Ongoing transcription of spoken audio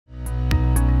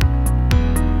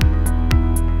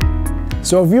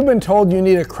So if you've been told you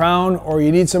need a crown or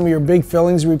you need some of your big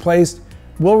fillings replaced,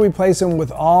 we'll replace them with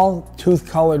all tooth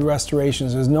colored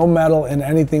restorations. There's no metal in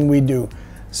anything we do.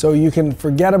 So you can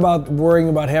forget about worrying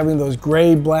about having those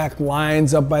gray black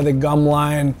lines up by the gum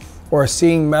line or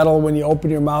seeing metal when you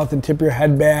open your mouth and tip your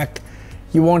head back.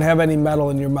 You won't have any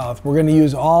metal in your mouth. We're going to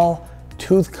use all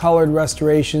tooth colored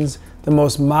restorations, the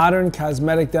most modern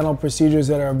cosmetic dental procedures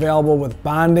that are available with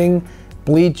bonding,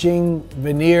 bleaching,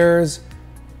 veneers,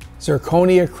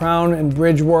 zirconia crown and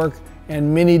bridge work,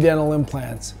 and mini dental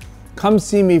implants. Come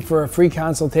see me for a free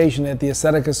consultation at the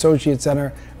Aesthetic Associate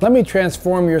Center. Let me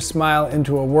transform your smile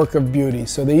into a work of beauty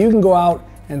so that you can go out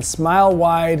and smile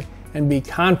wide and be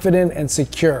confident and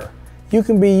secure. You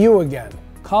can be you again.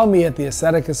 Call me at the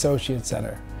Aesthetic Associate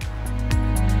Center.